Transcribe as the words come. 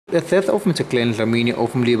The death of Mr. Glenn Dlamini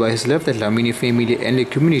of mliba has left the Dlamini family and the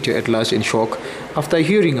community at large in shock after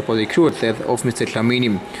hearing about the cruel death of Mr.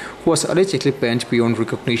 Dlamini, who was allegedly banned beyond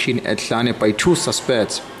recognition at Hlane by two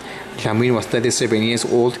suspects. Dlamini was 37 years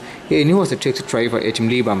old and he was a taxi driver at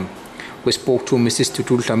mliba. We spoke to Mrs.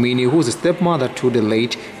 Tutu Dlamini, who is the stepmother to the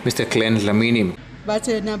late Mr. Glenn Dlamini.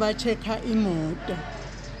 Bathena ba-check-a imoto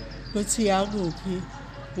ukuthi yakuphi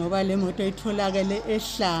ngoba le moto itholakele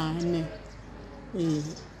eHlane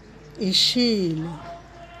ishile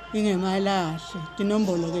ingemalahle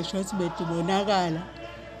tinombolo ke shothi betibonakala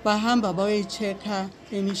bahamba bayoyi-check-a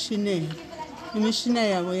imishina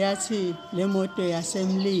yabo yathi le moto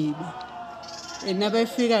yasemliba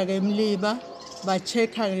nabefika ke emliba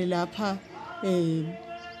ba-check-a ke lapha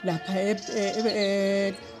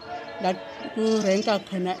la kurenka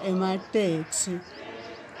khona emateksi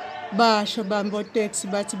basho bamboteksi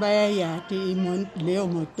bathi bayayadi leyo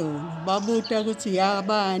moto babuta ukuthi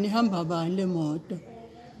yabani hamba bani le moto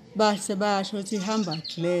base basho ukuthi hamba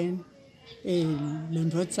Glenn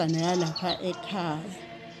lendvodzana yalapha ekhaya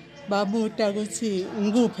babuta ukuthi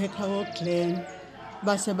ngikuphi ekhaya Glenn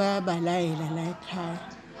base bayabalayela la ekhaya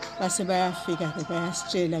base bayafika ke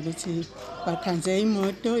bayasitshela ukuthi bakhanze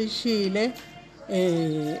imoto ishile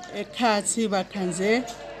ekhathi bakhanze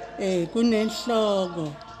kunenhloko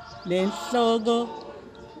lenhloko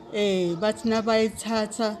bathi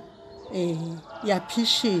nabayithatha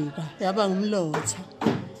yaphishika yaba ngumlotha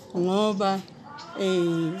ngoba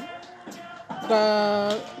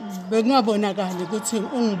bekungabonakali ukuthi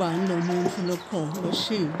ungubani lo muntu lokhona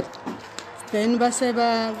oshilo then base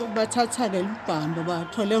bathatha ke libhambo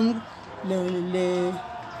bathole le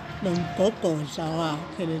lomgogodla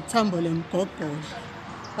wakhe lethambo lemgogodla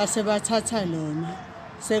base bathatha lona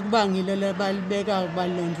sekubangile lebalibeka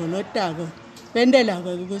balondvolotako bendela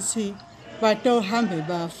ukuthi batohambe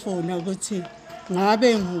bafuna ukuthi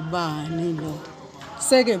ngabe ngubani lo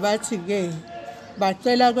seke bathi ke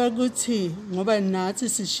bacela ukuthi ngoba nathi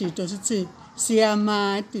sishito sithi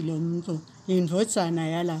siyamati lo muntu indvodzana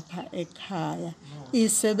yalapha ekhaya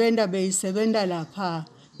beyisebenta lapha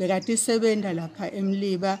bekati isebenta lapha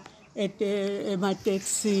emliba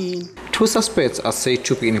emateksini. Two suspects are said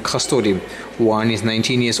to be in custody. One is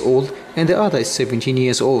 19 years old and the other is 17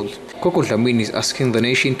 years old. Gogo Dlamini is asking the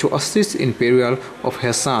nation to assist in burial of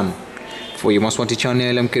her son. For Yamaswati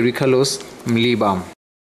Channel, I'm Kerry Carlos, mliba.